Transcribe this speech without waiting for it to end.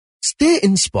Stay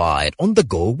inspired on the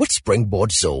go with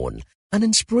Springboard Zone, an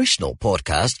inspirational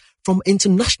podcast from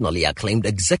internationally acclaimed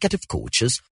executive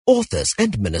coaches, authors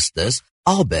and ministers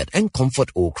Albert and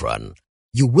Comfort Okran.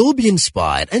 You will be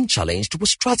inspired and challenged with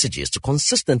strategies to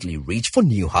consistently reach for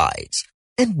new heights.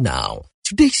 And now,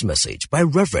 today's message by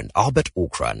Reverend Albert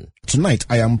Okran. Tonight,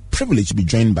 I am privileged to be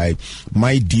joined by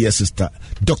my dear sister,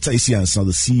 Dr. Isi Ansah,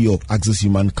 the CEO of Access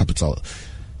Human Capital.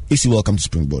 Isi, welcome to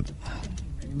Springboard.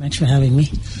 Thank you very much for having me.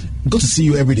 Good to see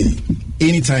you every day,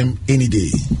 anytime, any day.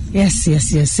 Yes,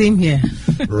 same here.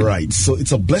 Right, so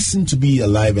it's a blessing to be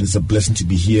alive and it's a blessing to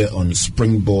be here on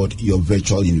Springboard, your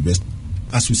virtual university.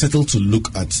 As we settle to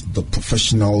look at the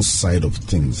professional side of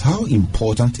things, how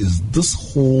important is this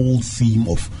whole theme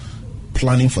of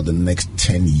planning for the next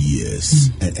 10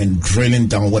 years and drilling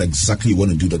down what exactly you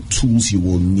want to do, the tools you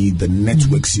will need, the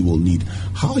networks you will need?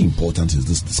 How important is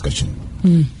this discussion?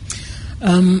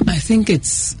 I think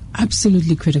it's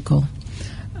absolutely critical.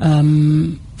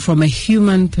 From a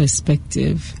human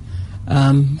perspective,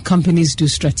 companies do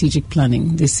strategic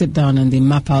planning. They sit down and they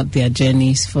map out their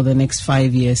journeys for the next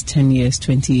 5 years, 10 years,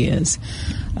 20 years.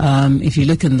 If you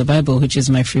look in the Bible, which is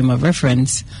my frame of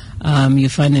reference, you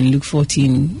find in Luke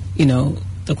 14,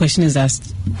 the question is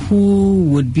asked, who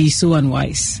would be so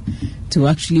unwise to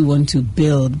actually want to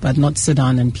build but not sit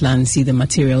down and plan, see the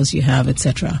materials you have,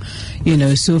 etc.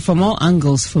 So from all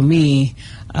angles, for me,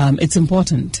 it's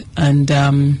important. And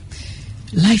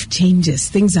life changes.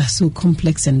 Things are so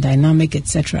complex and dynamic,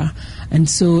 etc. And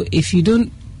so if you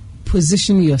don't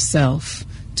position yourself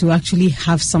to actually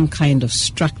have some kind of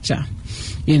structure,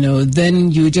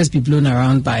 then you just be blown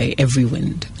around by every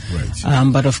wind.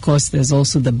 Right. But of course, there's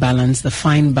also the balance, the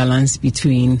fine balance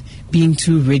between being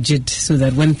too rigid so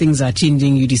that when things are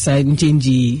changing, you decide to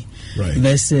change. Right.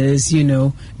 Versus,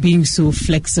 being so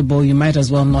flexible, you might as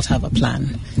well not have a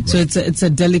plan. Right. So it's a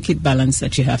delicate balance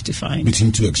that you have to find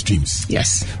between two extremes.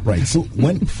 Yes. Right. So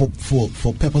when for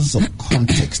purposes of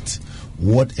context,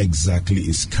 what exactly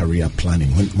is career planning?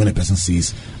 When a person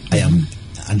says, I am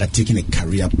undertaking a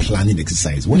career planning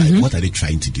exercise, what are they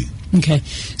trying to do? Okay,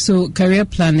 so career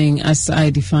planning, as I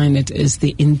define it, is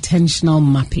the intentional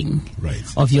mapping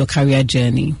of your career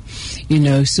journey.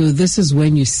 So this is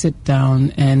when you sit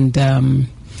down and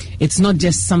it's not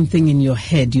just something in your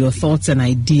head, your thoughts and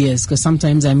ideas, because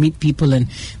sometimes I meet people and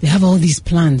they have all these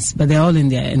plans, but they're all in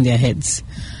their heads.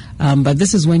 But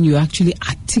this is when you actually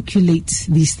articulate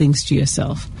these things to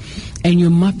yourself and you're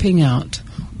mapping out,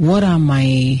 what are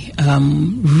my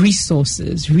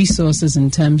resources in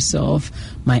terms of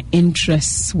my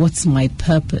interests? What's my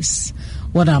purpose?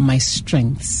 What are my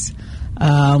strengths?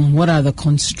 What are the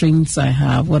constraints I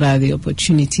have? What are the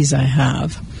opportunities I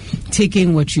have?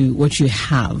 Taking what you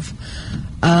have,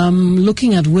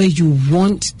 looking at where you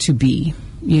want to be,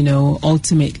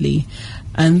 ultimately.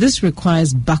 And this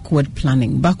requires backward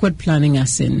planning. Backward planning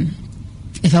as in,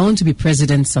 if I want to be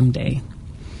president someday,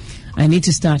 I need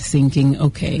to start thinking,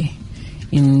 okay,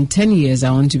 in 10 years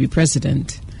I want to be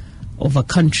president of a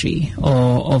country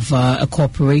or of a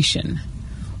corporation.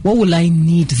 What will I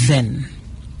need then?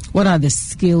 What are the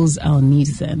skills I'll need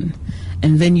then?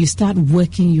 And then you start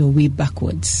working your way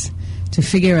backwards to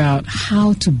figure out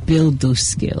how to build those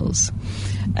skills.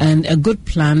 And a good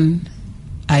plan,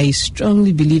 I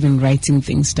strongly believe in writing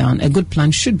things down. A good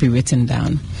plan should be written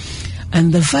down.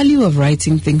 And the value of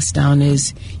writing things down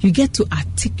is you get to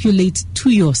articulate to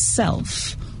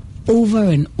yourself over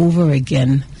and over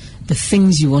again the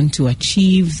things you want to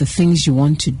achieve, the things you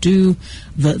want to do,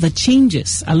 the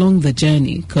changes along the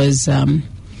journey. Because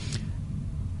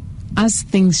as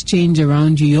things change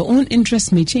around you, your own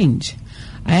interests may change.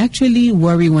 I actually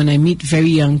worry when I meet very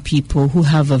young people who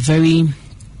have a very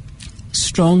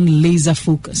strong laser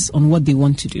focus on what they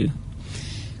want to do.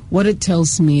 What it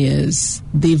tells me is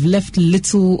they've left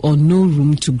little or no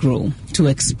room to grow, to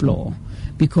explore,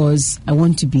 because I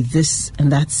want to be this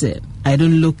and that's it. I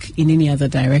don't look in any other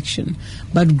direction.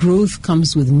 But growth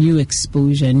comes with new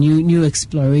exposure, new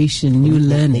exploration, new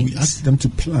learnings. We ask them to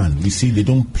plan. We say they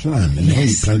don't plan. And when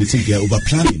you plan, they say they are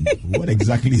over-planning. What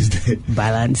exactly is that?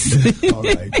 Balance. All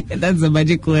right. That's the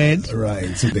magic word.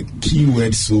 Right. So the key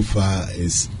word so far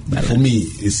is, balance. For me,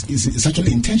 is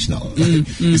actually intentional.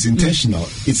 It's intentional.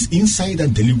 It's inside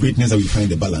that deliberateness that we find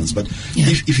the balance. But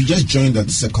if you just joined us,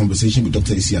 this is a conversation with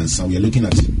Dr. Isi Ansah. We are looking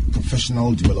at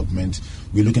professional development.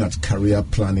 We're looking at career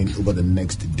planning over the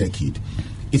next decade.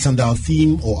 It's under our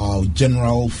theme or our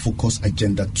general focus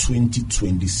agenda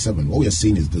 2027. What we are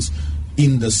saying is this: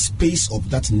 in the space of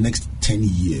that next 10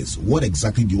 years, what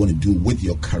exactly do you want to do with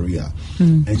your career?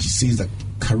 And she says that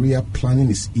career planning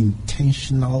is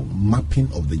intentional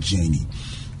mapping of the journey.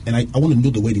 And I want to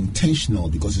know the word intentional,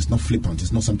 because it's not flippant.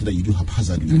 It's not something that you do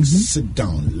haphazardly. You sit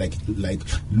down, like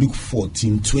Luke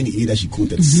 14:28, as you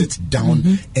quoted, sit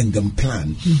down and then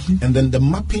plan. And then the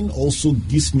mapping also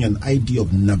gives me an idea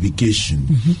of navigation.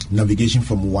 Navigation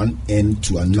from one end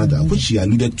to another, which she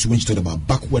alluded to when she talked about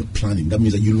backward planning. That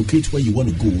means that you locate where you want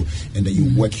to go, and then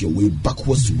you work your way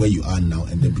backwards to where you are now,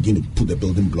 and then begin to put the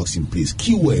building blocks in place.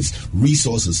 Keywords: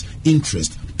 resources,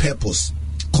 interest, purpose,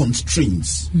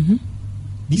 constraints.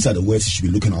 These are the words you should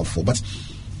be looking out for. But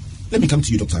let me come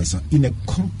to you, Dr. Isa. In a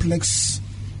complex,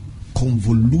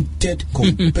 convoluted,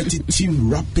 competitive,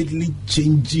 rapidly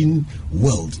changing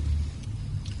world,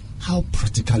 how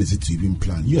practical is it to even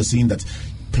plan? You are saying that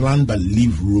plan but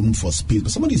leave room for space.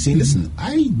 But somebody is saying, listen,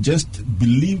 I just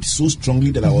believed so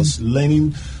strongly that I was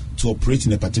learning to operate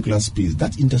in a particular space.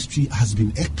 That industry has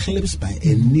been eclipsed by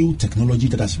a new technology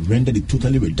that has rendered it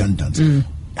totally redundant.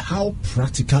 How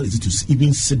practical is it to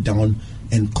even sit down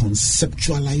and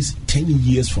conceptualize 10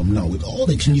 years from now with all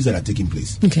the changes that are taking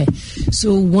place? Okay,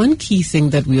 so one key thing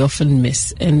that we often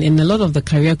miss, and in a lot of the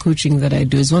career coaching that I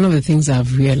do, is one of the things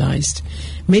I've realized.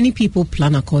 Many people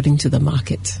plan according to the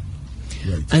market.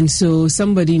 Right. And so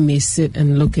somebody may sit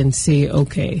and look and say,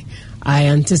 okay, I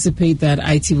anticipate that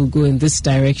IT will go in this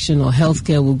direction or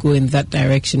healthcare will go in that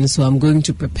direction, so I'm going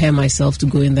to prepare myself to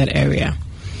go in that area.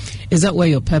 Is that where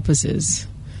your purpose is?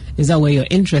 Is that where your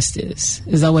interest is?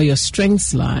 Is that where your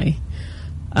strengths lie?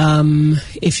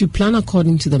 If you plan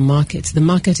according to the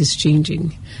market is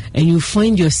changing, and you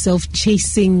find yourself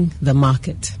chasing the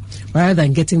market rather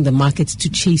than getting the market to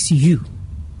chase you.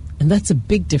 And that's a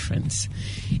big difference.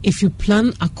 If you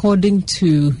plan according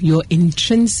to your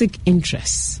intrinsic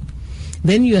interests,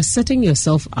 then you are setting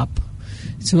yourself up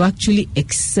to actually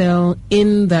excel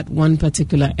in that one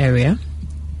particular area.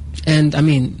 And I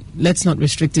mean, let's not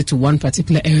restrict it to one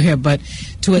particular area, but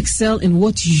to excel in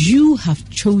what you have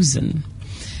chosen.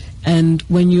 And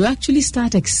when you actually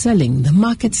start excelling, the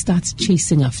market starts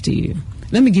chasing after you.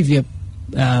 Let me give you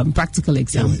a practical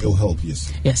example. It'll help,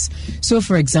 yes. Yes. So,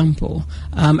 for example,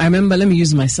 I remember, let me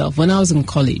use myself. When I was in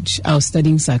college, I was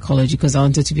studying psychology because I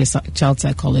wanted to be a child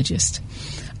psychologist.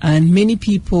 And many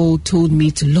people told me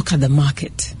to look at the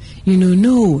market.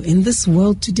 No, in this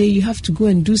world today, you have to go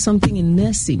and do something in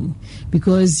nursing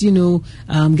because,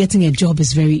 getting a job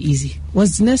is very easy.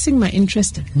 Was nursing my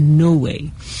interest? No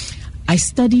way. I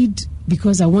studied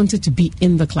because I wanted to be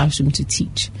in the classroom to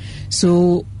teach.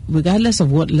 So regardless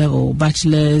of what level,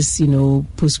 bachelor's,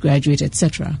 postgraduate,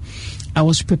 etc., I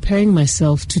was preparing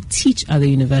myself to teach at the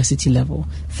university level.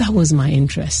 That was my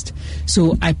interest.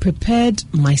 So I prepared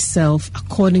myself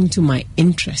according to my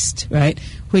interest, right?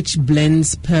 Which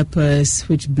blends purpose,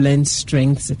 which blends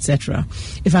strengths, etc.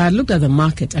 If I had looked at the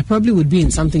market, I probably would be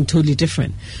in something totally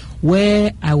different,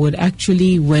 where I would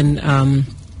actually, when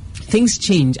things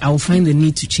change, I will find the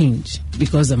need to change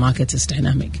because the market is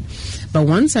dynamic. But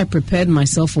once I prepared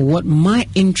myself for what my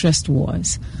interest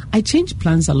was, I changed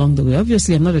plans along the way.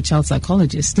 Obviously, I'm not a child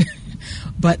psychologist,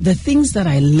 but the things that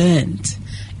I learned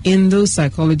in those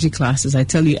psychology classes, I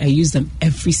tell you, I use them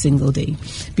every single day.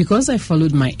 Because I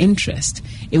followed my interest,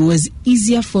 it was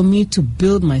easier for me to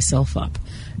build myself up.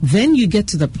 Then you get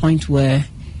to the point where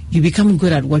you become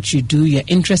good at what you do, you're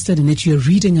interested in it, you're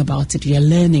reading about it, you're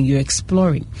learning, you're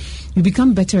exploring. You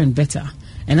become better and better.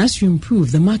 And as you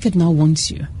improve, the market now wants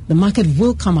you. The market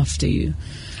will come after you.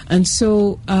 And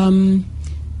so,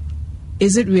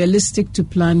 is it realistic to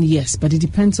plan? Yes, but it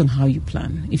depends on how you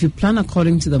plan. If you plan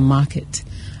according to the market,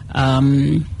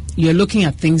 you're looking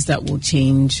at things that will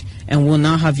change and will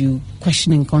now have you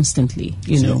questioning constantly,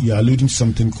 So you're alluding to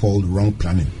something called wrong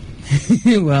planning.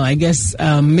 Well, I guess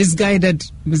misguided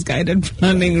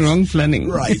planning, wrong planning.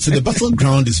 Right. So the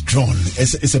battleground is drawn.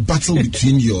 It's a battle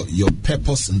between your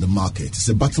purpose and the market. It's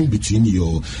a battle between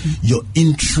your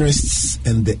interests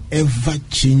and the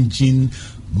ever-changing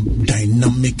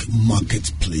dynamic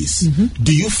marketplace.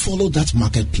 Do you follow that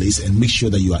marketplace and make sure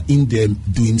that you are in there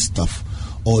doing stuff?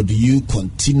 Or do you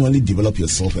continually develop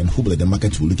yourself and hope that the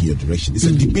market will look in your direction? It's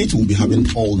a debate we'll be having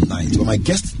all night. But my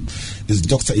guest is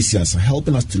Dr. Isiasa,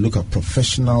 helping us to look at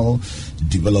professional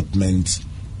development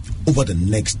over the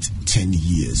next 10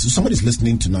 years. So somebody's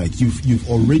listening tonight. You've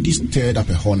already stirred up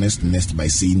a hornet's nest by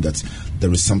saying that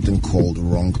there is something called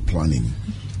wrong planning.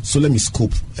 So let me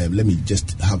scope. Let me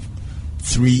just have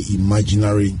 3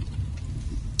 imaginary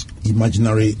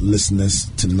listeners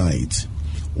tonight.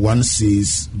 One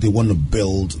says they want to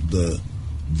build the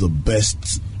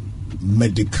best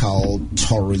medical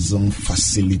tourism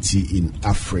facility in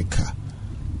Africa,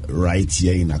 right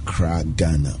here in Accra,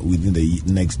 Ghana, within the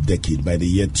next decade. By the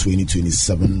year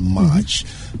 2027 March,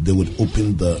 they would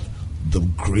open the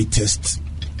greatest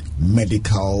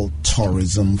medical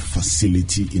tourism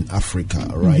facility in Africa,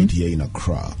 right here in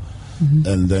Accra.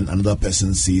 And then another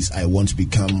person says, I want to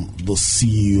become the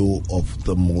CEO of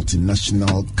the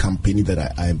multinational company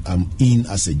that I'm in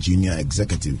as a junior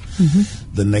executive.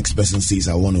 The next person says,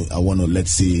 I want to,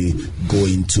 let's say, go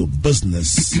into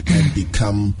business and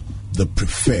become the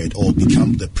preferred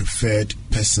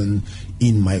person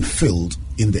in my field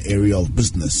in the area of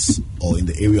business or in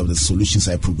the area of the solutions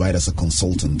I provide as a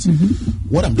consultant.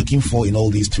 What I'm looking for in all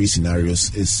these three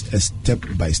scenarios is a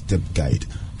step-by-step guide.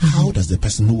 How does the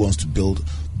person who wants to build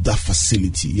that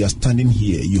facility, you are standing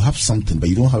here, you have something, but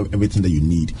you don't have everything that you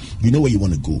need. You know where you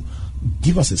want to go.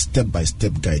 Give us a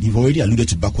step-by-step guide. You've already alluded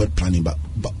to backward planning, but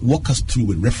walk us through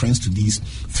with reference to these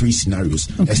three scenarios,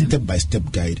 a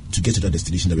step-by-step guide to get to the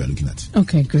destination that we are looking at.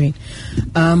 Okay, great.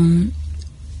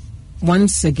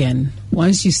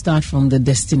 Once you start from the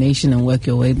destination and work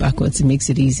your way backwards, it makes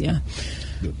it easier.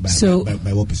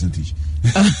 By what percentage?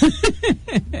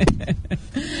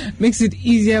 Makes it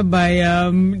easier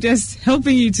by just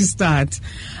helping you to start.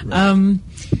 Right.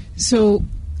 So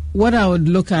what I would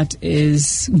look at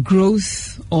is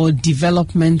growth or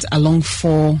development along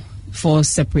four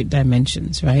separate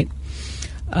dimensions, right?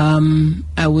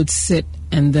 I would sit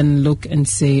and then look and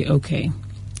say, okay,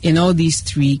 in all these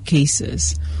three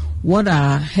cases, what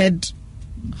are head,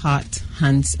 heart,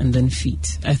 hands, and then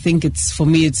feet? I think it's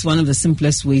one of the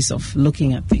simplest ways of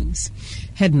looking at things.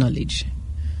 Head knowledge,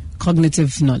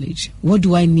 cognitive knowledge. What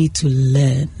do I need to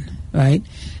learn, right?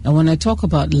 And when I talk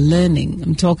about learning,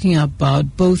 I'm talking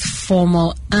about both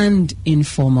formal and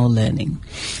informal learning.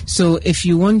 So if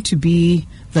you want to be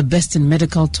the best in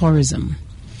medical tourism,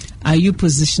 are you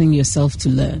positioning yourself to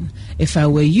learn? If I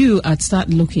were you, I'd start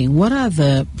looking, what are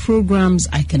the programs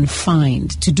I can find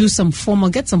to do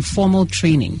get some formal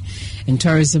training in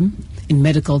tourism, in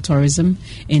medical tourism,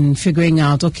 in figuring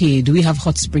out, okay, do we have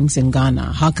hot springs in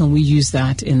Ghana? How can we use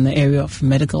that in the area of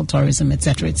medical tourism,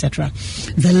 etc., etc.?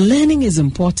 The learning is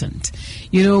important.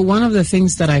 You know, one of the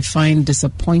things that I find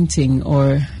disappointing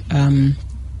or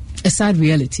a sad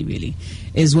reality, really,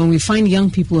 is when we find young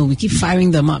people and we keep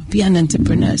firing them up, be an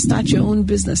entrepreneur, start your own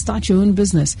business,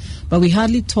 but we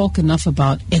hardly talk enough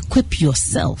about equip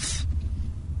yourself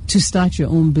to start your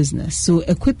own business. So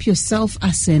equip yourself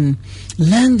as in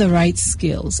learn the right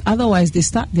skills. Otherwise, they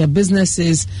start their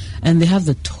businesses and they have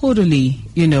the totally,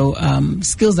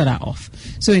 skills that are off.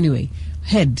 So anyway,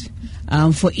 head,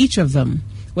 for each of them,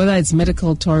 whether it's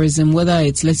medical tourism, whether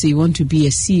it's, let's say you want to be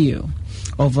a CEO,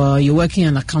 of you're working in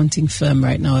an accounting firm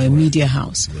right now, a media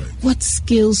house. Right. What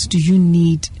skills do you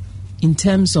need in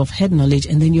terms of head knowledge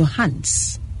and then your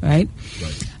hands, right?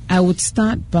 I would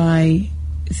start by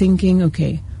thinking,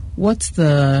 okay, what's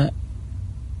the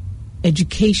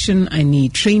education I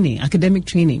need? Training, academic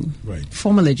training,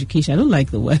 formal education. I don't like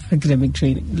the word academic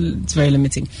training. It's very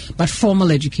limiting. But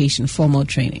formal education, formal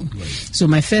training. So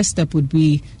my first step would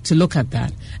be to look at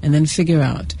that and then figure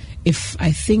out if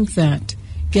I think that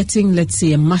getting, let's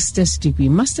say, a master's degree.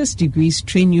 Master's degrees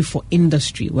train you for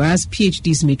industry, whereas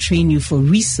PhDs may train you for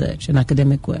research and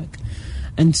academic work.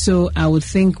 And so I would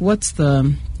think, what's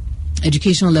the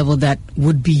educational level that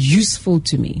would be useful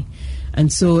to me?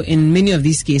 And so in many of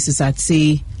these cases,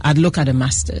 I'd look at a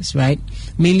master's, right?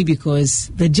 Mainly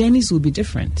because the journeys will be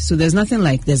different. So there's nothing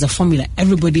like there's a formula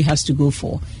everybody has to go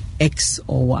for X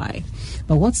or Y.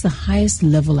 But what's the highest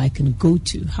level I can go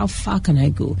to? How far can I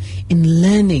go in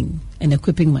learning and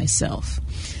equipping myself?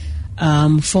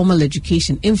 Formal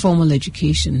education, informal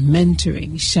education,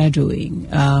 mentoring, shadowing,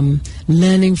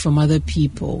 learning from other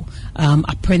people,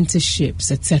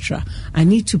 apprenticeships, etc. I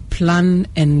need to plan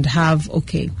and have,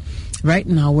 okay, right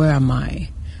now, where am I?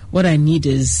 What I need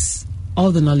is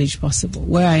all the knowledge possible.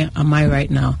 Where am I right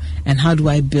now? And how do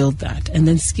I build that? And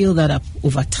then scale that up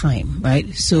over time,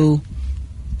 right? So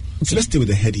let's stay with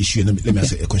the head issue and let me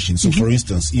ask a question. So, for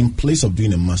instance, in place of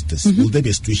doing a master's, will there be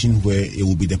a situation where it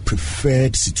will be the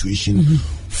preferred situation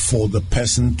for the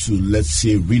person to, let's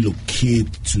say,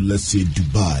 relocate to, let's say,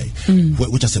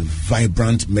 Dubai, which has a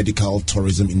vibrant medical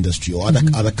tourism industry, or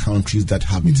other countries that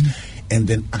have it, and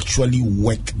then actually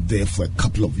work there for a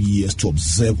couple of years to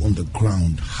observe on the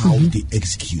ground how they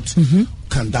execute?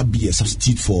 Can that be a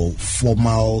substitute for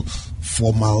formal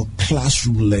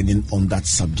classroom learning on that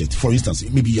subject? For instance,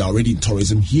 maybe you're already in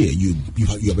tourism here, you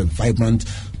have a vibrant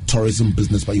tourism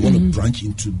business, but you want to branch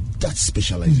into that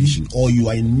specialization, or you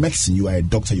are in medicine, you are a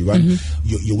doctor, you run,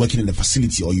 you're working in a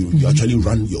facility, or you actually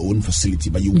run your own facility,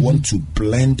 but you want to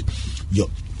blend your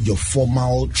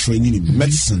formal training in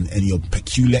medicine and your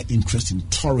peculiar interest in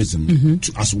tourism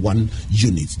as one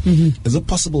unit. Is it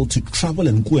possible to travel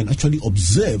and go and actually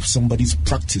observe somebody's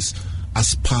practice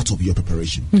as part of your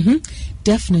preparation?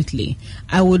 Definitely.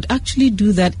 I would actually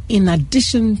do that in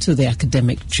addition to the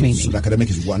academic training. So the academic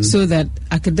is one. So that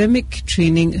academic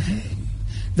training,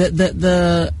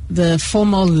 the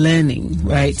formal learning,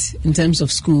 right, in terms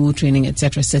of school training,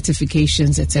 etc.,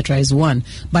 certifications, etc., is one.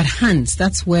 But hands,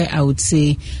 that's where I would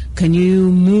say, can you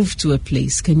move to a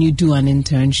place? Can you do an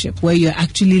internship where you're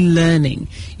actually learning,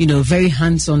 very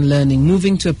hands-on learning,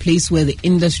 moving to a place where the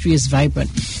industry is vibrant,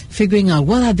 figuring out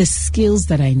what are the skills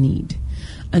that I need.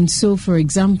 And so, for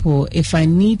example, if I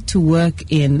need to work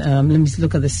in, let me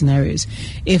look at the scenarios.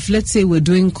 If, let's say, we're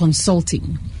doing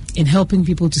consulting in helping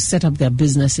people to set up their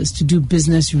businesses, to do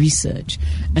business research,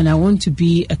 and I want to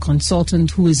be a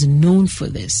consultant who is known for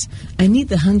this, I need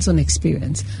the hands-on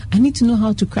experience. I need to know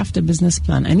how to craft a business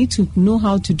plan. I need to know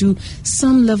how to do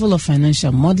some level of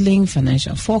financial modeling,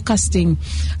 financial forecasting.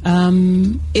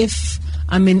 If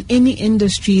I'm in any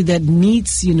industry that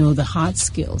needs, the hard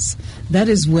skills, that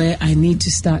is where I need to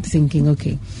start thinking,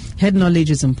 okay, head knowledge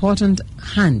is important.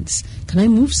 Hands. Can I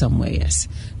move somewhere? Yes.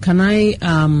 Can I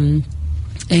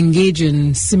engage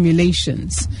in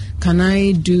simulations? Can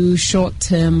I do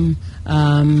short-term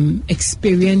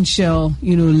experiential,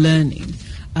 learning?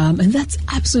 And that's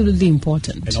absolutely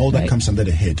important. And all that comes under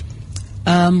the head.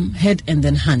 Head and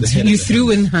then hands. You threw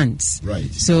in hands.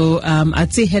 Right. So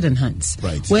I'd say head and hands.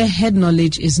 Right. Where head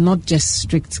knowledge is not just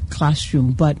strict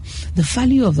classroom, but the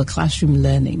value of the classroom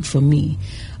learning for me,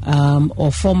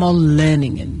 or formal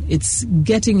learning, and it's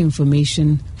getting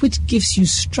information which gives you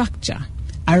structure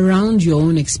around your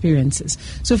own experiences.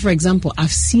 So, for example,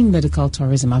 I've seen medical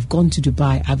tourism. I've gone to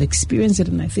Dubai. I've experienced it,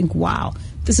 and I think, wow,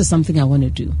 this is something I want to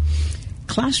do.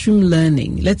 Classroom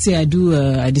learning. Let's say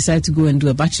I decide to go and do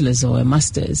a bachelor's or a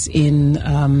master's in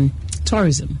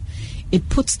tourism. It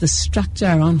puts the structure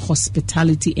around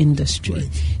hospitality industry.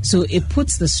 Right. So it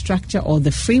puts the structure or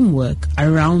the framework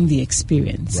around the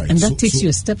experience. Right. And that takes you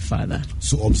a step further.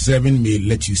 So observing may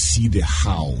let you see the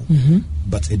how,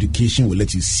 but education will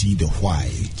let you see the why.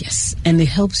 Yes. And it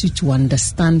helps you to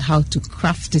understand how to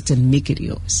craft it and make it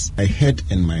yours. My head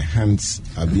and my hands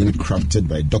are being crafted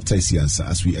by Dr. Isiansa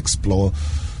as we explore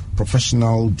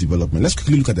professional development. Let's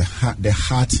quickly look at the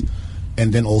heart,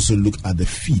 and then also look at the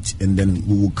feet, and then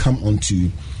we will come on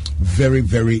to very,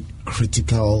 very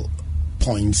critical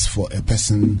points for a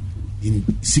person in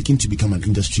seeking to become an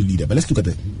industry leader. But let's look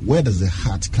at where does the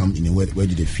heart come in, and where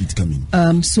do the feet come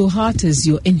in? So heart is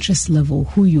your interest level,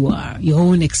 who you are, your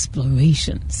own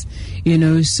explorations.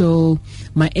 So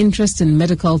my interest in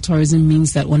medical tourism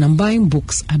means that when I'm buying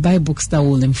books, I buy books that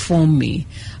will inform me,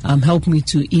 help me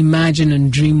to imagine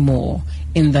and dream more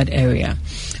in that area.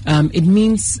 It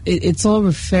means it's all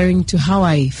referring to how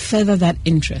I further that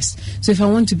interest. So if I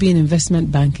want to be in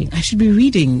investment banking, I should be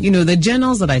reading, the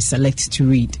journals that I select to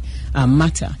read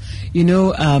matter.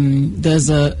 There's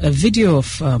a video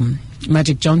of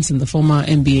Magic Johnson, the former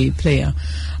NBA player,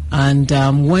 and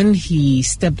when he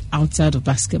stepped outside of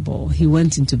basketball, he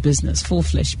went into business,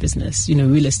 full-fledged business,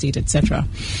 real estate, etc.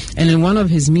 And in one of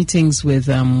his meetings with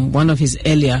one of his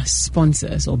earlier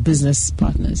sponsors or business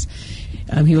partners,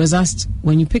 he was asked,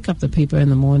 when you pick up the paper in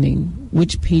the morning,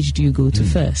 which page do you go to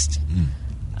first?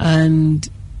 And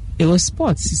it was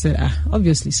sports. He said,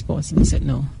 obviously sports. And he said,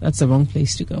 no, that's the wrong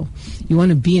place to go. You want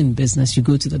to be in business, you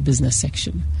go to the business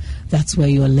section. That's where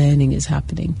your learning is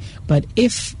happening. But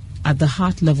if at the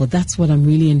heart level, that's what I'm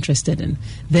really interested in,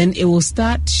 then it will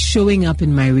start showing up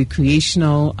in my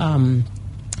recreational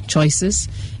choices.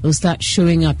 It will start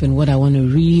showing up in what I want to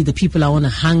read, the people I want to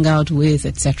hang out with,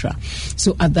 etc.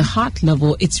 So at the heart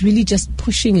level, it's really just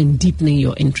pushing and deepening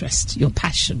your interest, your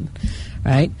passion,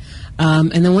 right?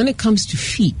 And then when it comes to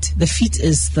feet, the feet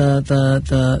is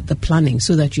the planning,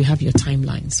 so that you have your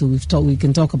timeline. So we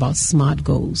can talk about SMART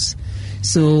goals.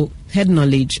 So head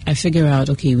knowledge, I figure out,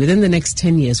 okay, within the next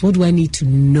 10 years, what do I need to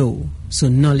know? So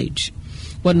knowledge.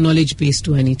 What knowledge base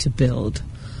do I need to build?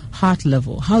 Heart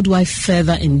level, how do I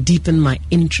further and deepen my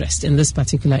interest in this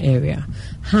particular area?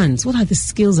 Hands, what are the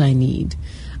skills I need?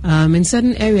 In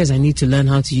certain areas, I need to learn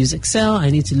how to use Excel. I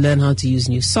need to learn how to use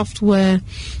new software.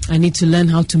 I need to learn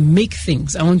how to make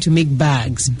things. I want to make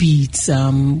bags, beads,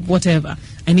 whatever.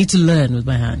 I need to learn with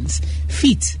my hands.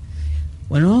 Feet,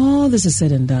 when all this is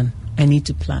said and done, I need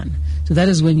to plan. So that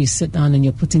is when you sit down and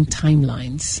you're putting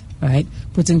timelines, right?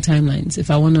 Putting timelines. If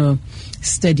I want to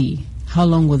study, how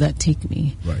long will that take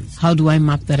me? Right. How do I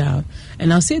map that out?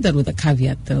 And I'll say that with a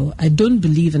caveat, though. I don't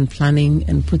believe in planning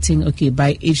and putting, okay,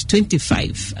 by age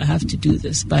 25, I have to do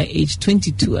this. By age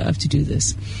 22, I have to do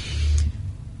this.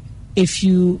 If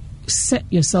you set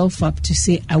yourself up to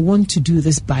say, I want to do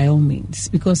this by all means,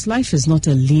 because life is not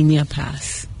a linear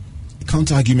path.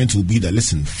 counter-argument will be that,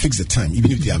 listen, fix the time,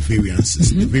 even if there are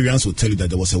variances. The variance will tell you that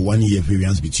there was a 1-year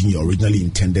variance between your originally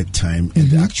intended time and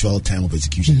the actual time of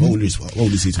execution. What would you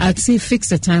say to that? I'd say fix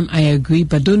the time, I agree,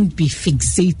 but don't be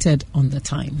fixated on the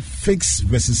time. Fix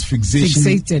versus fixation.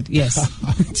 Fixated, yes.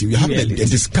 We have a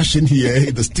discussion here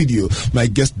in the studio. My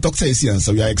guest, Dr. Esi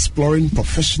Ansah, we are exploring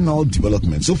professional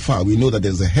development. So far, we know that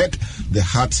there's the head, the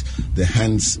heart, the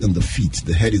hands, and the feet.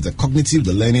 The head is the cognitive,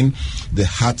 the learning. The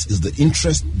heart is the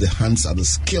interest. The hands are the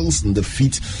skills, and the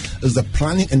feet is the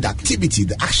planning and the activity,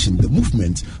 the action, the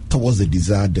movement towards the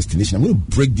desired destination. I'm going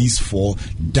to break these 4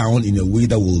 down in a way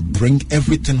that will bring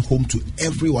everything home to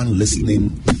everyone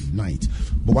listening tonight.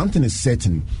 But one thing is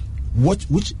certain,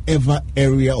 whichever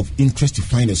area of interest you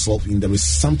find yourself in, there is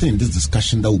something in this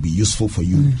discussion that will be useful for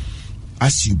you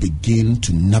as you begin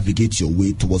to navigate your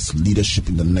way towards leadership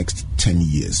in the next 10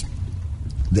 years.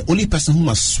 The only person who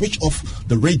must switch off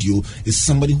the radio is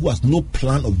somebody who has no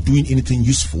plan of doing anything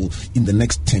useful in the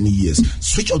next 10 years.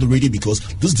 Switch off the radio, because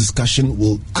this discussion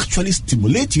will actually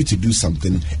stimulate you to do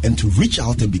something and to reach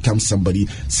out and become somebody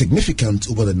significant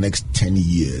over the next 10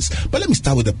 years. But let me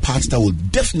start with the parts that will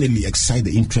definitely excite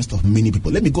the interest of many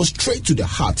people. Let me go straight to the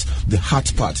heart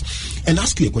part, and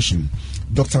ask you a question.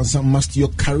 Dr. Ansah, must your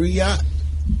career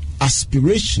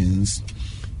aspirations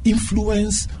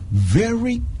influence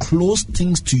very close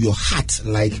things to your heart,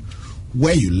 like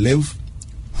where you live,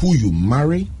 who you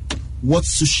marry, what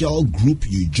social group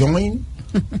you join,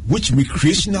 which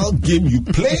recreational game you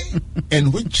play,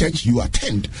 and which church you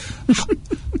attend?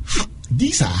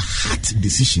 These are heart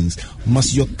decisions.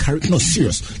 Must your career... No,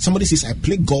 serious. Somebody says, I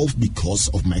play golf because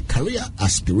of my career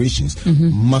aspirations.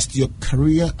 Must your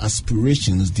career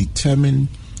aspirations determine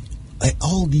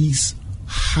all these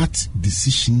heart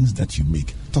decisions that you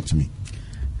make? Talk to me.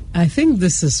 I think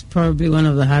this is probably one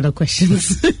of the harder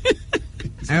questions.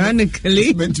 Ironically,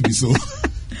 it's meant to be so.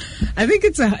 I think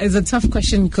it's a tough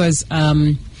question because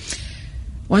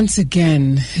once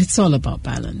again, it's all about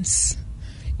balance.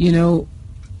 You know,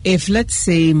 if let's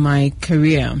say my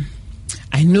career,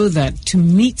 I know that to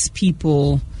meet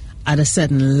people at a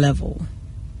certain level,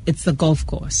 it's the golf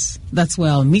course. That's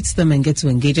where I'll meet them and get to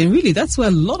engage. And really, that's where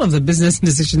a lot of the business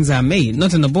decisions are made,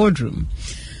 not in the boardroom.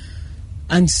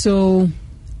 And so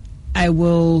I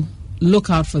will look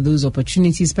out for those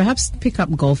opportunities, perhaps pick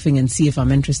up golfing and see if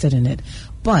I'm interested in it.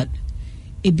 But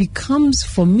it becomes,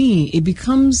 for me,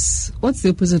 what's the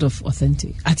opposite of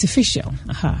authentic? Artificial.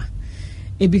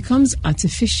 It becomes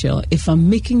artificial if I'm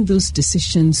making those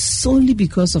decisions solely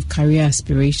because of career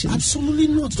aspirations. Absolutely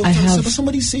not, Dr.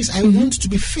 Somebody says, I want to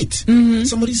be fit.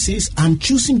 Somebody says, I'm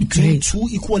choosing between 2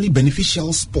 equally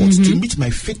beneficial sports to meet my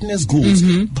fitness goals.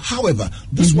 However,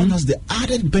 this one has the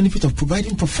added benefit of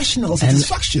providing professional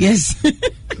satisfaction. Yes.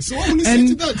 So what will you say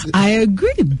to that? I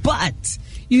agree, but...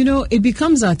 You know, it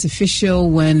becomes artificial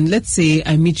when, let's say,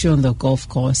 I meet you on the golf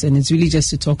course and it's really just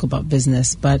to talk about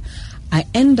business, but I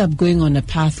end up going on a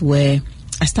path where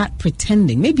I start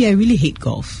pretending. Maybe I really hate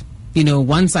golf. You know,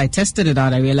 once I tested it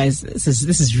out, I realized this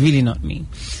is really not me.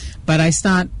 But I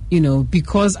start, you know,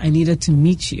 because I needed to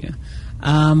meet you,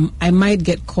 I might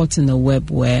get caught in a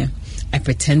web where I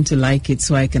pretend to like it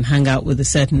so I can hang out with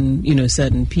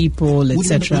certain people,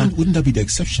 etc. Wouldn't that be the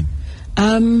exception?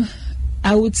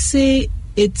 I would say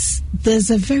there's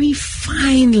a very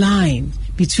fine line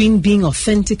between being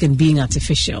authentic and being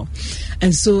artificial.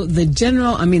 And so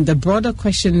the broader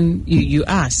question you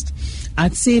asked,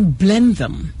 I'd say blend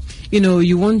them. You know,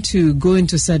 you want to go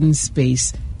into a certain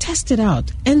space, test it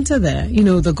out, enter there,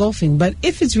 the golfing. But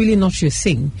if it's really not your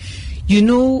thing,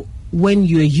 when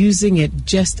you're using it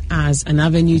just as an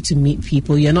avenue to meet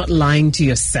people, you're not lying to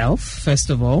yourself, first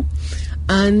of all.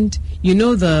 And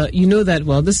that,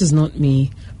 well, this is not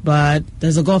me, but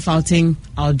there's a golf outing,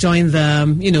 I'll join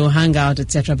them, hang out,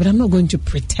 etc. But I'm not going to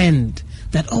pretend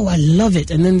that, I love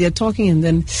it. And then they're talking and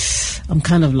then I'm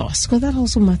kind of lost. Because that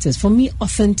also matters. For me,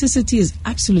 authenticity is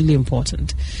absolutely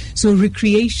important. So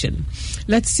recreation.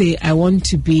 Let's say I want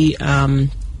to be...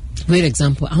 great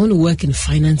example. I want to work in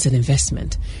finance and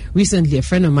investment. Recently, a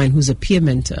friend of mine who's a peer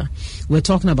mentor, we're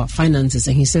talking about finances,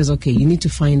 and he says, okay, you need to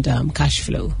find cash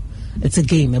flow. It's a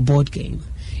game, a board game.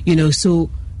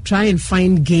 So try and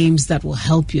find games that will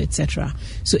help you, etc.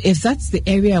 So if that's the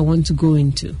area I want to go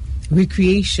into,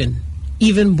 recreation,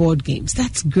 even board games,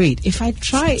 that's great. If I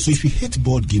try... So if you hate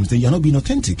board games, then you're not being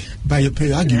authentic by your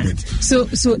argument. So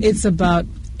it's about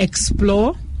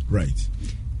explore. Right.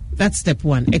 That's step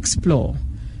one, explore.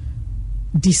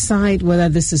 Decide whether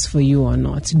this is for you or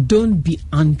not. Don't be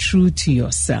untrue to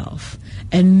yourself.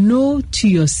 And know to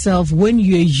yourself when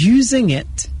you're using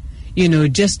it,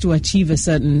 just to achieve a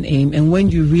certain aim, and when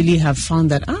you really have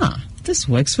found that, this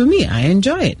works for me. I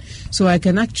enjoy it. So I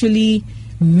can actually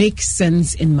make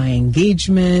sense in my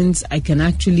engagements. I can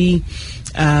actually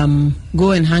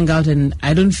go and hang out and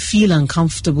I don't feel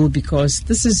uncomfortable because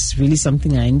this is really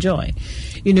something I enjoy.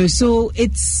 So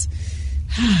it's...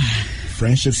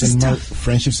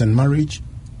 Friendships and marriage,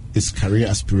 is career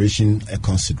aspiration a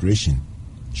consideration?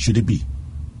 Should it be?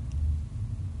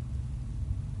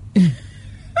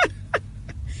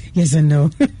 Yes and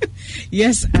no.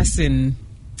 Yes, as in,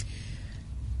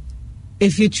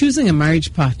 if you're choosing a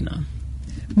marriage partner,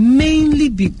 mainly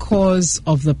because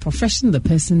of the profession the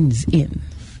person is in.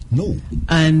 No.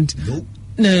 And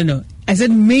no. I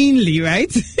said mainly,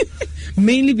 right?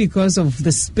 Mainly because of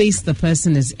the space the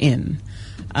person is in.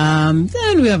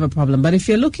 Then we have a problem. But if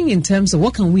you're looking in terms of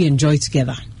what can we enjoy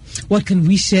together, what can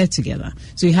we share together?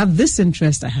 So you have this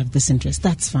interest, I have this interest.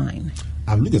 That's fine.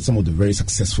 I've looked at some of the very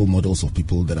successful models of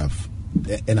people that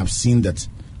I've seen that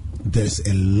there's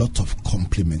a lot of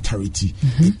complementarity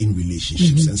in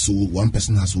relationships. And so one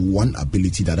person has one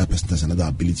ability, the other person has another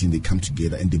ability, and they come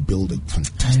together and they build a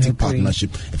fantastic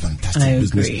partnership, a fantastic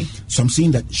business. So I'm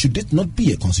saying that should it not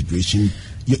be a consideration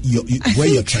where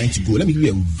you're trying to go? Let me give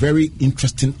you a very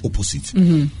interesting opposite.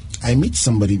 I meet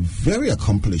somebody very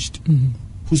accomplished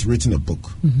who's written a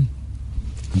book. And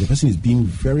the person is being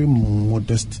very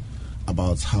modest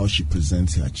about how she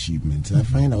presents her achievements. And I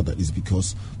find out that it's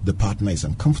because the partner is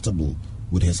uncomfortable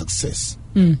with her success.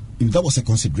 If that was a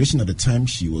consideration at the time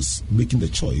she was making the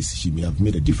choice, she may have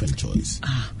made a different choice.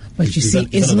 But you see,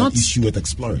 it's not an issue worth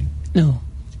exploring. No.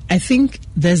 I think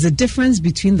there's a difference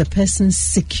between the person's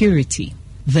security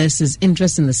versus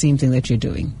interest in the same thing that you're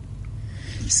doing.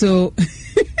 So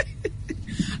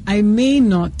I may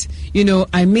not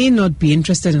be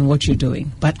interested in what you're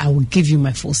doing, but I will give you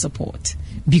my full support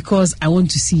because I want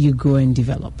to see you grow and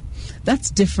develop. That's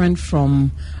different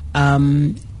from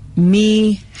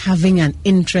me having an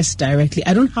interest directly.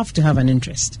 I don't have to have an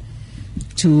interest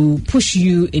to push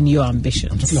you in your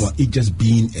ambitions. I'm talking about it just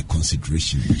being a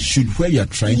consideration. Should where you're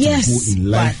trying to go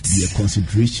in life be a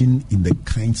consideration in the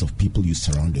kinds of people you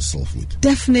surround yourself with?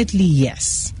 Definitely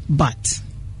yes, but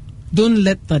don't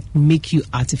let that make you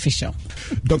artificial.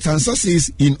 Dr. Ansah says,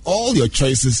 in all your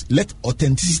choices, let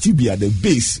authenticity be at the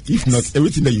base. If not,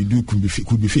 everything that you do could be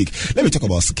fake. Let me talk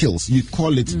about skills. You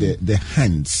call it the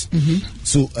hands.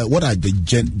 So what are the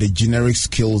generic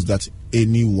skills that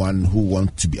anyone who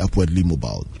wants to be upwardly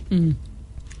mobile?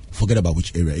 Forget about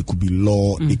which area. It could be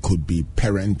law, it could be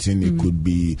parenting, it could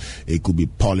be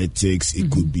politics,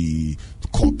 it could be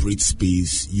corporate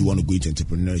space. You want to go into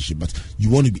entrepreneurship, but you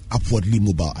want to be upwardly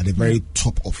mobile at the very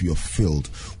top of your field.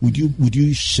 Would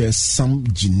you share some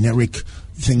generic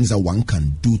things that one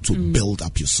can do to build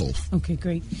up yourself? Okay,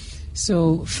 great.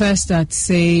 So first I'd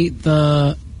say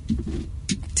the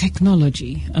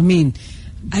technology. I mean,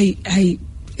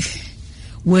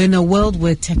 we're in a world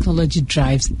where technology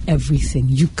drives everything.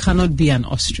 You cannot be an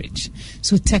ostrich.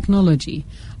 So technology,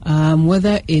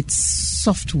 whether it's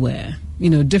software,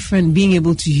 being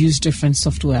able to use different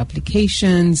software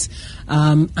applications,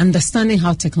 understanding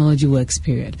how technology works,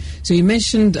 period. So you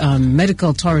mentioned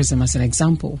medical tourism as an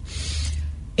example.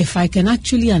 If I can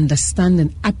actually understand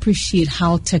and appreciate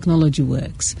how technology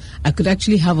works, I could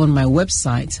actually have on my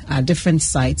website different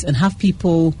sites and have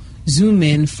people zoom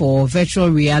in for virtual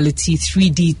reality,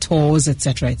 3D tours,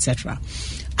 etc., etc.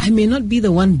 I may not be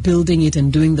the one building it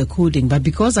and doing the coding, but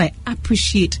because I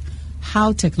appreciate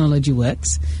how technology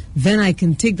works, then I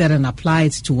can take that and apply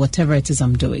it to whatever it is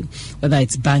I'm doing, whether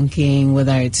it's banking,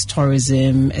 whether it's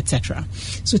tourism, etc.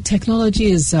 So technology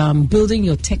is building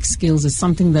your tech skills is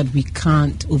something that we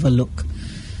can't overlook.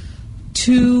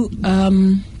 To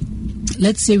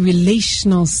let's say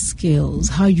relational skills,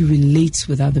 how you relate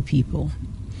with other people.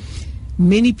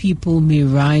 Many people may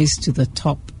rise to the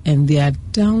top and their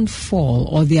downfall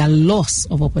or their loss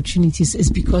of opportunities is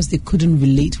because they couldn't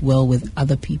relate well with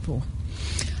other people.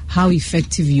 How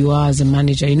effective you are as a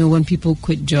manager. When people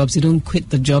quit jobs, they don't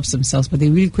quit the jobs themselves, but they're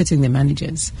really quitting their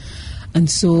managers. And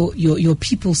so your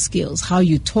people skills, how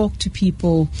you talk to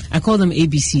people, I call them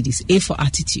ABCDs. A for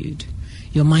attitude,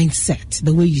 your mindset,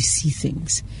 the way you see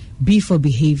things. B for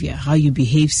behavior, how you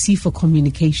behave. C for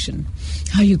communication,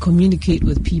 how you communicate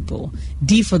with people.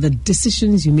 D for the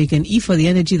decisions you make, and E for the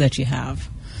energy that you have,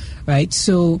 right?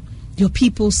 So your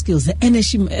people skills, the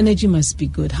energy must be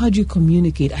good. How do you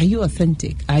communicate? Are you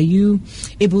authentic? Are you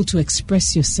able to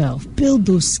express yourself? Build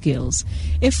those skills.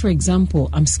 If, for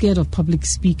example, I'm scared of public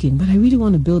speaking, but I really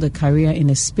want to build a career in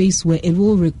a space where it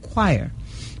will require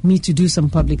me to do some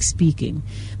public speaking,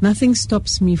 nothing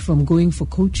stops me from going for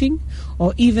coaching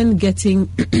or even getting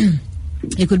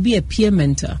It could be a peer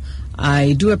mentor.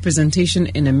 I do a presentation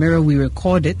in a mirror, we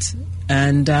record it,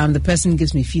 and the person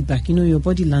gives me feedback. Your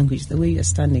body language, the way you're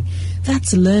standing,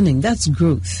 that's learning, that's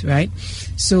growth, right?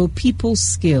 So people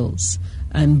skills,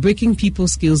 and breaking people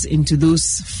skills into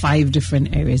those 5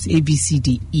 different areas, A, B, C,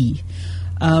 D, E.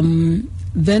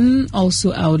 Then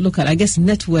also I would look at, I guess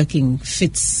networking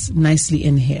fits nicely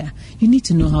in here. You need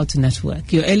to know how to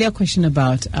network. Your earlier question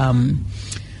about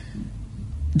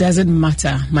does it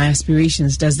matter, my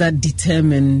aspirations, does that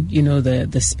determine,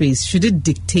 the space? Should it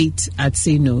dictate? I'd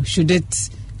say no. Should it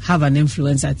have an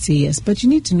influence? I'd say yes. But you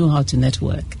need to know how to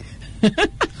network.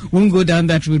 Won't go down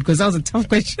that route because that was a tough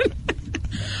question.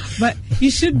 But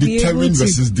you should be able to... Determine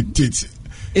versus dictate.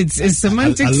 It's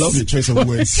semantics. I love the choice of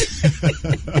words.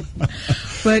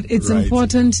 But it's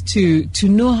important to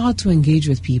know how to engage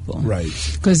with people. Right.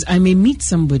 Because I may meet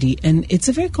somebody, and it's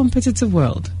a very competitive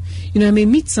world. I may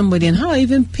meet somebody, and how I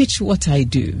even pitch what I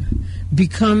do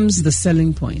becomes the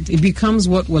selling point. It becomes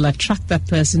what will attract that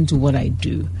person to what I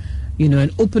do,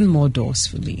 and open more doors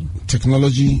for me.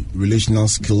 Technology, relational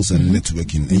skills, and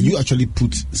networking. And you actually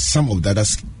put some of the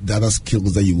other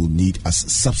skills that you will need as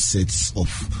subsets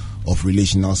of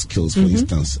relational skills, for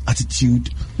instance, attitude,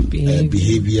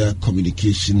 behavior,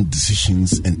 communication,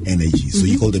 decisions, and energy. So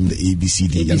you call them the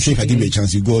ABCD. I'm sure if I give you a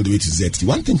chance, you go all the way to Z.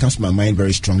 One thing comes to my mind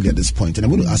very strongly at this point, and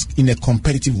I'm going to ask, in a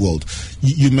competitive world,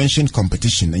 you mentioned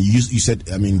competition, and you said,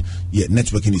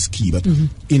 networking is key, but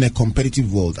in a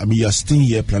competitive world, you are staying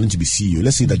here planning to be CEO.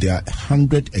 Let's say that there are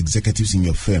 100 executives in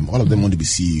your firm. All of them want to be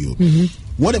CEO.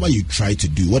 Whatever you try to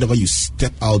do, whatever you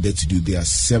step out there to do, there are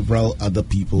several other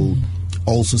people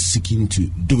also seeking to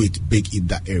do it big in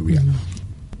that area.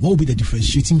 What will be the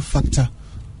differentiating factor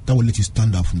that will let you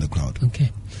stand out from the crowd?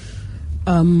 Okay.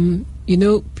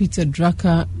 Peter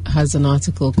Drucker has an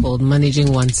article called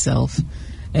Managing Oneself,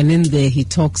 and in there he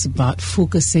talks about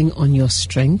focusing on your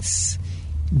strengths,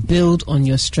 build on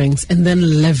your strengths, and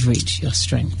then leverage your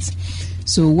strengths.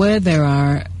 So where there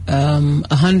are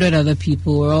 100 other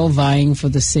people, we're all vying for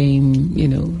the same,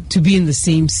 to be in the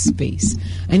same space.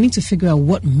 I need to figure out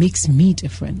what makes me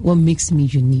different, what makes me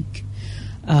unique,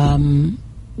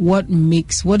 what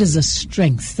is a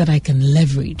strength that I can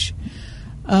leverage.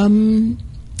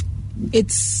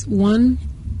 It's one,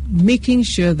 making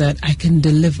sure that I can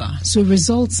deliver. So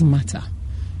results matter,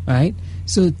 right?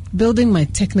 So building my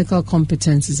technical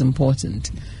competence is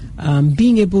important.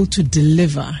 Being able to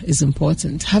deliver is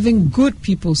important. Having good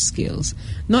people skills,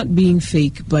 not being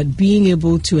fake, but being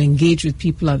able to engage with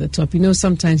people at the top.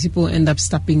 Sometimes people end up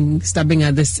stabbing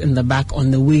others in the back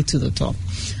on the way to the top,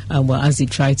 as they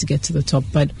try to get to the top.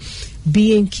 But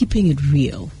keeping it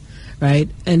real, right?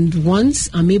 And once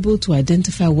I'm able to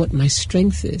identify what my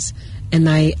strength is, and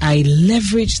I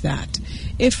leverage that.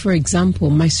 If, for example,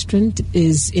 my strength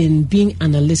is in being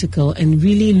analytical and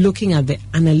really looking at the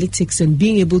analytics and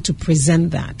being able to present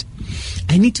that,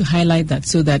 I need to highlight that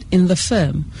so that in the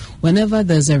firm, whenever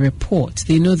there's a report,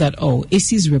 they know that,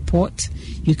 AC's report,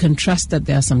 you can trust that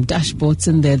there are some dashboards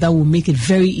in there that will make it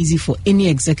very easy for any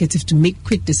executive to make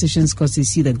quick decisions because they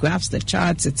see the graphs, the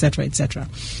charts, etc., etc.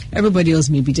 Everybody else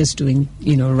may be just doing,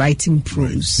 writing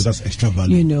prose. Right. So that's extra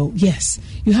value. Yes.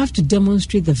 You have to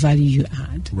demonstrate the value you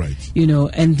add. Right.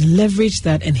 And leverage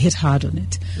that and hit hard on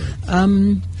it.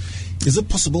 Right. Is it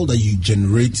possible that you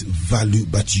generate value,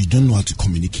 but you don't know how to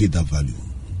communicate that value?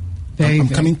 I'm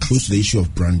coming close to the issue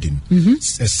of branding.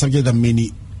 It's a subject that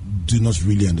many do not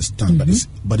really understand,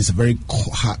 but it's a very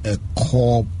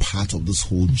core part of this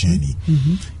whole journey.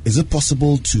 Is it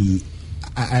possible to...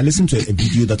 I listened to a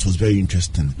video that was very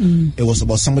interesting. It was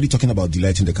about somebody talking about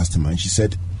delighting the customer, and she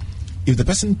said, if the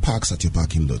person parks at your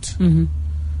parking lot,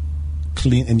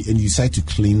 clean, and you decide to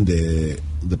clean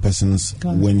the person's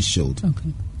windshield,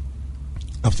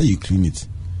 after you clean it,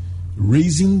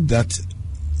 raising that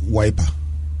wiper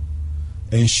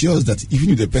ensures that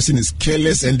even if the person is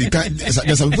careless and they can't,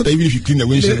 there's some people that even if you clean the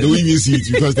windshield, they won't even see it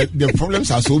because the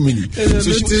problems are so many.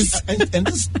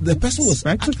 The person was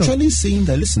actually saying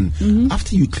that, listen,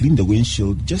 after you clean the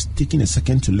windshield, just taking a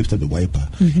second to lift up the wiper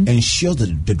ensures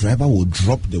that the driver will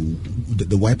drop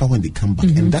the wiper when they come back,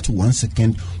 and that 1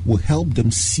 second will help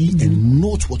them see and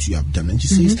note what you have done. And she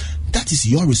says, that is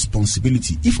your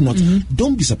responsibility. If not,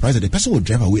 don't be surprised that the person will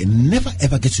drive away and never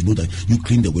ever get to know that you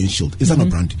cleaned the windshield. Is that not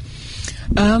branding?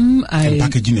 And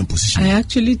packaging and positioning. I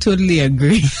actually totally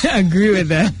agree. agree with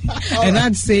that. And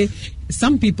I'd say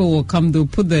some people will come, they'll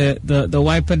put the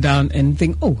wiper down and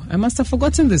think, I must have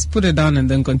forgotten this, put it down and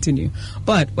then continue.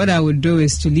 But what I would do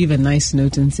is to leave a nice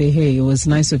note and say, hey, it was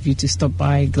nice of you to stop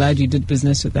by, glad you did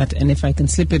business with that, and if I can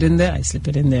slip it in there, I slip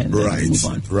it in there and then move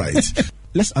on. Right.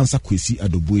 Let's answer Kwesi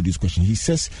Adobue this question. He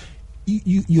says,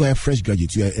 you are a fresh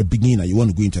graduate, you are a beginner, you want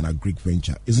to go into an agri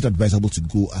venture. Is it advisable to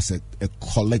go as a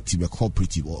collective, a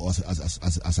cooperative, or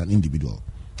as an individual?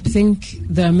 I think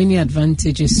there are many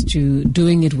advantages to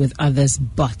doing it with others,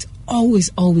 but always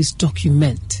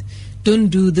document. Don't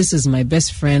do this is my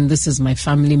best friend, this is my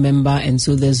family member, and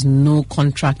so there's no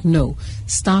contract. No.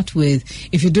 Start with,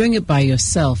 if you're doing it by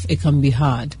yourself, it can be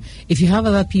hard. If you have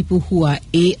other people who are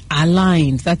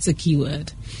aligned, that's a key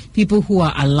word. People who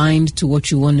are aligned to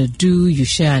what you want to do, you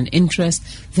share an interest,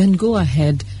 then go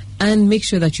ahead and make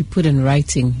sure that you put in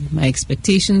writing my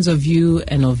expectations of you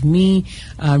and of me,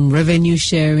 revenue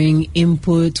sharing,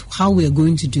 input, how we're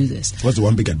going to do this. What's the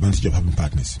one big advantage of having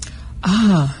partners?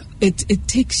 It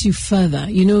takes you further.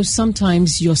 You know,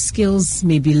 sometimes your skills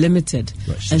may be limited,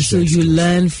 right, and so you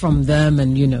learn from them,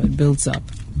 and, you know, it builds up.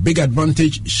 Big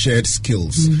advantage, shared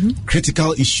skills.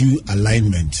 Critical issue,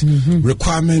 alignment.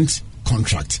 Requirement,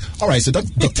 contract. All right, so Dr.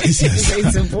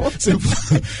 Isiansa,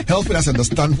 simple. Helping us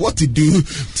understand what to do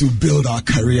to build our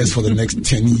careers for the next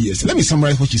 10 years. Let me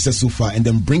summarize what she said so far and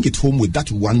then bring it home with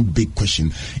that one big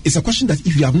question. It's a question that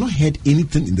if you have not heard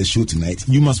anything in the show tonight,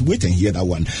 you must wait and hear that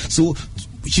one. So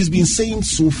she's been saying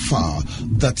so far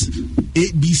that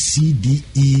A, B, C, D,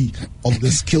 E of the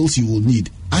skills you will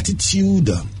need: attitude,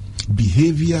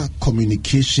 behavior,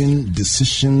 communication,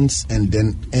 decisions, and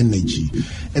then energy.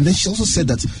 And then she also said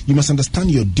that you must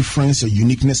understand your difference, your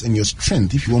uniqueness, and your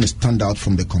strength if you want to stand out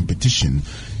from the competition.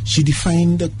 She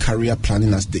defined career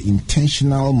planning as the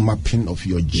intentional mapping of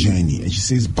your journey. And she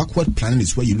says backward planning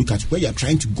is where you look at where you're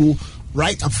trying to go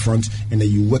right up front, and then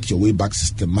you work your way back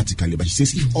systematically. But she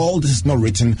says if all this is not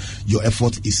written, your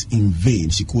effort is in vain.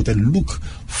 She quoted Luke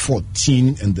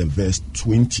 14 and the verse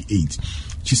 28.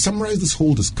 She summarized this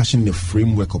whole discussion in the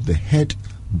framework of the head,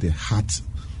 the heart,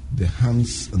 the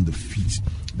hands, and the feet.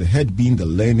 The head being the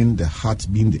learning, the heart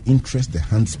being the interest, the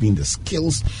hands being the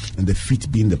skills, and the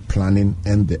feet being the planning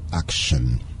and the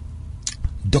action.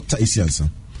 Dr. Isiansa,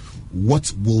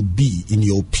 what will be, in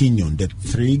your opinion, the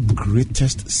 3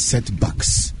 greatest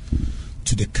setbacks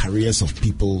to the careers of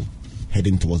people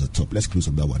heading towards the top? Let's close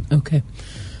on that one. Okay.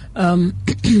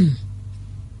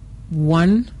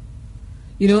 One,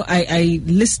 you know, I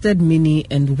listed many,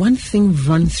 and one thing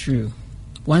run through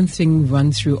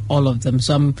all of them.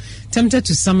 So I'm tempted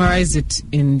to summarize it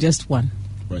in just one.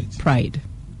 Right. Pride.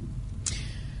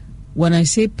 When I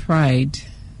say pride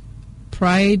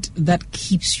that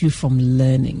keeps you from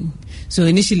learning. So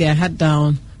initially I had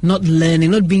down not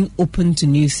learning, not being open to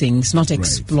new things, not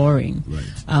exploring.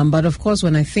 Right. But of course,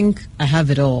 when I think I have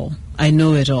it all, I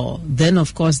know it all, then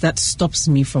of course that stops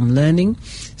me from learning,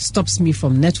 stops me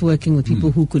from networking with people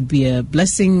who could be a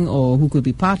blessing or who could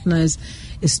be partners.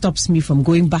 It stops me from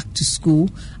going back to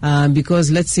school because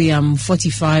let's say I'm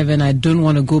 45 and I don't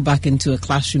want to go back into a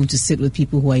classroom to sit with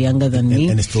people who are younger than me.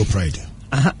 And it's still pride.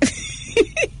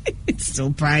 It's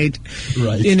still pride.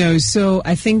 Right. You know, so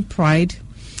I think pride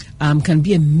can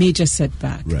be a major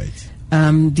setback. Right.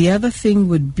 The other thing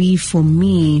would be, for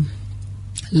me,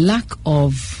 lack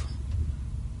of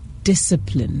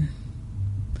discipline.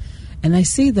 And I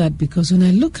say that because when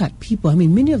I look at people, I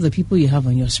mean, many of the people you have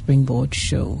on your Springboard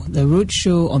show, the road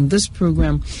show, on this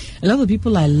program, a lot of the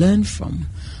people I learn from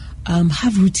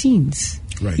have routines.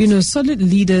 Right. You know, solid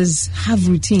leaders have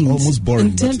routines. Almost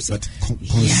boring, but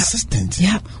consistent.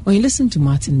 Yeah. When you listen to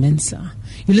Martin Mensah,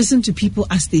 you listen to people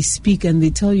as they speak and they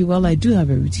tell you, well, I do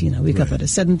have a routine. I wake up at a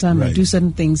certain time, I do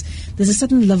certain things. There's a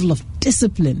certain level of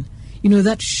discipline, you know,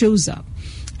 that shows up.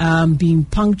 Being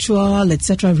punctual,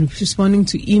 etc., responding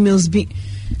to emails.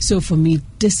 So for me,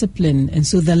 discipline, and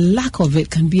so the lack of it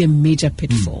can be a major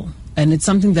pitfall. And it's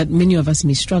something that many of us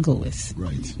may struggle with.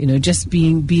 Right. You know, just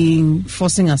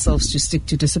forcing ourselves to stick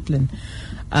to discipline.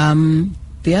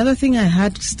 The other thing I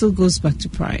had still goes back to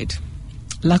pride.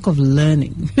 Lack of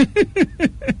learning.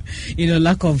 You know,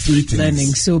 lack of learning.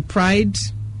 So pride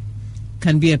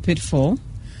can be a pitfall.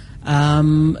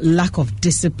 Lack of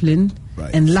discipline.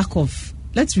 Right. And lack of,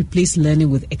 let's replace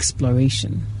learning with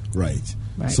exploration. Right.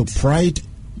 So pride,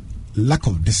 lack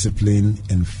of discipline,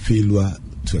 and failure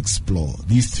to explore.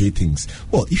 These 3 things.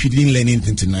 Well, if you didn't learn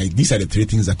anything tonight, these are the 3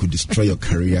 things that could destroy your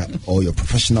career or your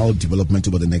professional development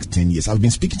over the next 10 years. I've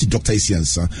been speaking to Dr.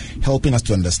 Isiansa, helping us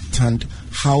to understand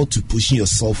how to position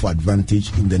yourself for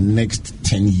advantage in the next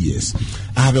 10 years.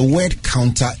 I have a word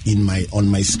counter on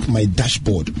my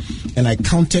dashboard, and I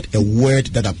counted a word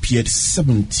that appeared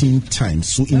 17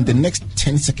 times. So in the next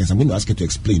 10 seconds, I'm going to ask you to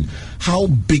explain how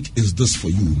big is this for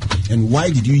you, and why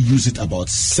did you use it about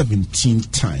 17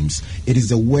 times? It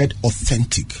is the word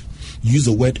authentic. you used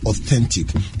the word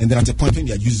authentic, and then at a point when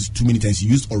you had used it too many times,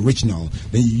 you used original,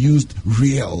 then you used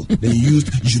real, then you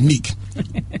used unique.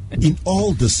 In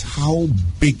all this, how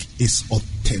big is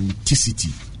authenticity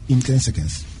in 10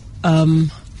 seconds?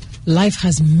 Life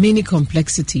has many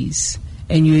complexities,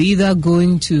 and you're either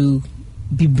going to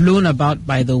be blown about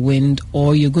by the wind,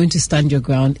 or you're going to stand your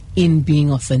ground in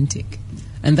being authentic.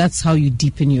 And that's how you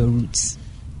deepen your roots.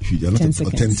 If you are not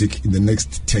authentic in the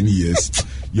next 10 years,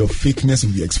 your fakeness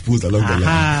will be exposed along the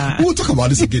line. We'll talk about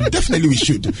this again. Definitely we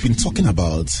should. We've been talking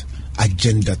about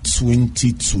Agenda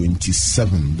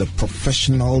 2027, the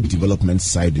professional development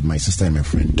side with my sister and my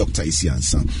friend, Dr. Isi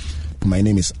Ansah. My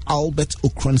name is Albert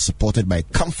Ocran, supported by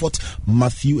Comfort,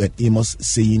 Matthew and Amos,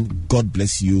 saying God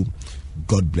bless you,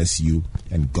 God bless you,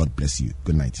 and God bless you.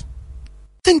 Good night.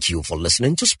 Thank you for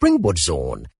listening to Springboard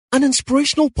Zone, an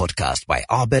inspirational podcast by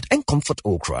Albert and Comfort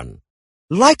Ocran.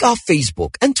 Like our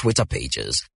Facebook and Twitter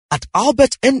pages at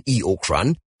Albert N.E.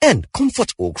 Ocran and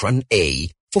Comfort Ocran A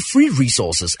for free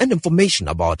resources and information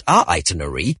about our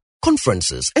itinerary,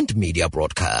 conferences, and media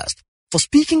broadcast. For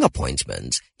speaking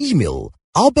appointments, email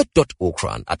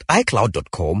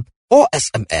albert.ocran@icloud.com or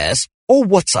SMS or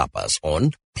WhatsApp us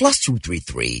on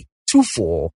 +233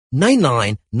 24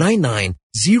 99 99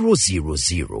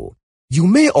 000. You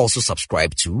may also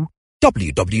subscribe to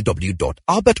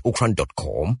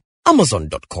www.albertocran.com,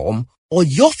 amazon.com, or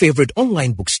your favorite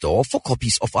online bookstore for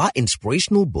copies of our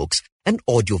inspirational books and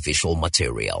audiovisual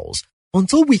materials.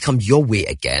 Until we come your way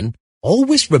again,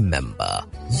 always remember,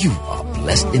 you are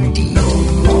blessed indeed.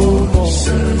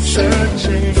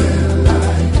 Searching,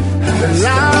 the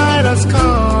light has come.